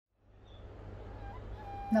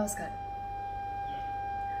Namaskar.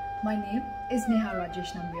 My name is Neha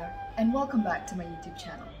Rajesh Nambiar and welcome back to my YouTube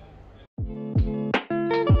channel.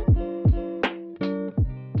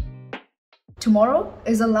 Tomorrow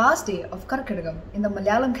is the last day of Ragam in the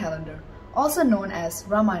Malayalam calendar, also known as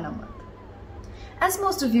Ramayana month. As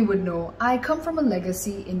most of you would know, I come from a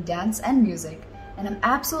legacy in dance and music, and I'm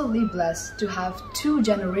absolutely blessed to have two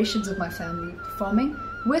generations of my family performing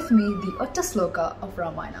with me the Otta Sloka of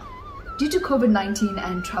Ramayana. Due to COVID-19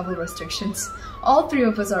 and travel restrictions, all three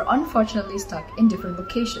of us are unfortunately stuck in different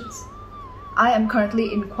locations. I am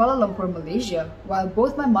currently in Kuala Lumpur, Malaysia, while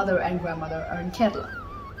both my mother and grandmother are in Kerala.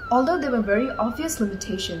 Although there were very obvious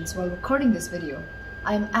limitations while recording this video,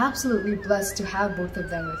 I am absolutely blessed to have both of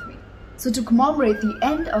them with me. So to commemorate the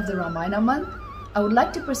end of the Ramayana month, I would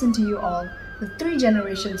like to present to you all the three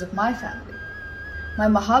generations of my family. My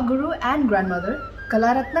Mahaguru and grandmother,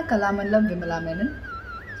 Kalaratna Kalamandalam Vimala Menon,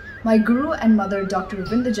 my Guru and mother, Dr.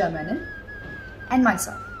 Vinduja Menon, and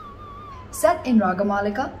myself. Set in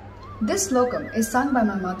Ragamalika, this slokam is sung by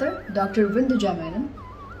my mother, Dr. Vinduja Menon,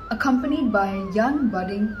 accompanied by a young,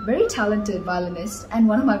 budding, very talented violinist and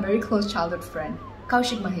one of my very close childhood friend,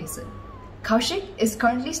 Kaushik Mahesan. Kaushik is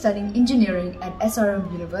currently studying engineering at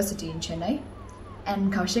SRM University in Chennai.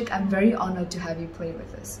 And Kaushik, I'm very honored to have you play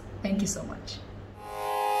with us. Thank you so much.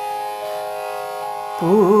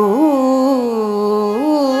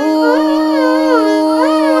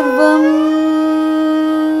 Poorvam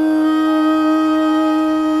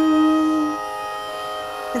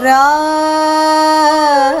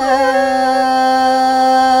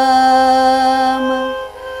Rama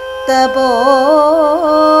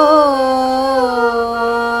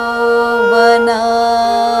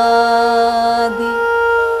Tobovanadi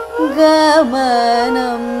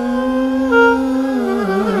Gamanam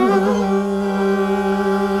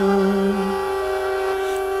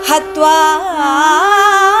Hatva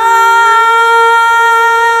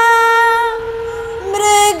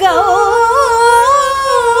Mrigao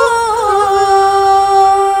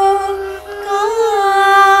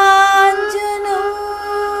Kanjano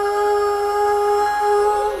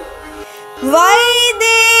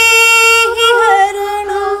Vaidehi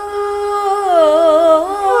Harano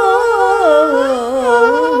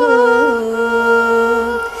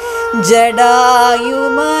Jadayu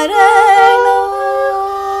Marano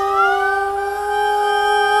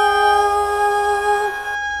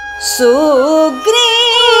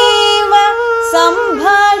Sugriva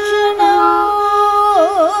Sambhashana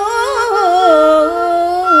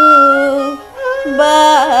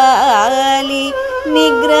Bali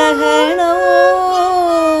Nigrahana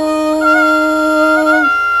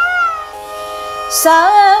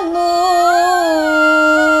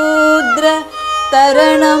Samudra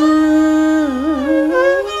Taranam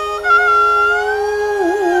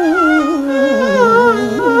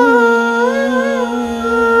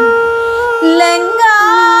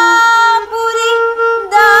Langapuri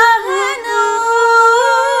Dahana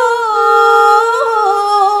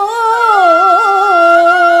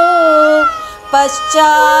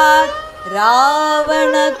Paschat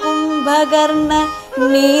Ravana Kumbhakarna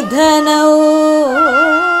Nidhanau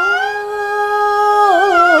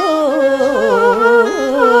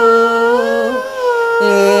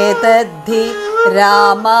Etadhi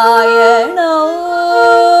Ramayana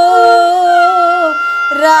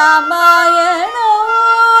Ramayana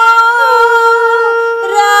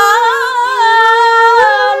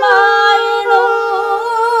Ramayana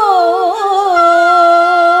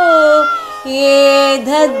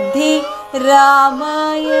Edadhi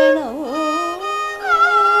Ramayana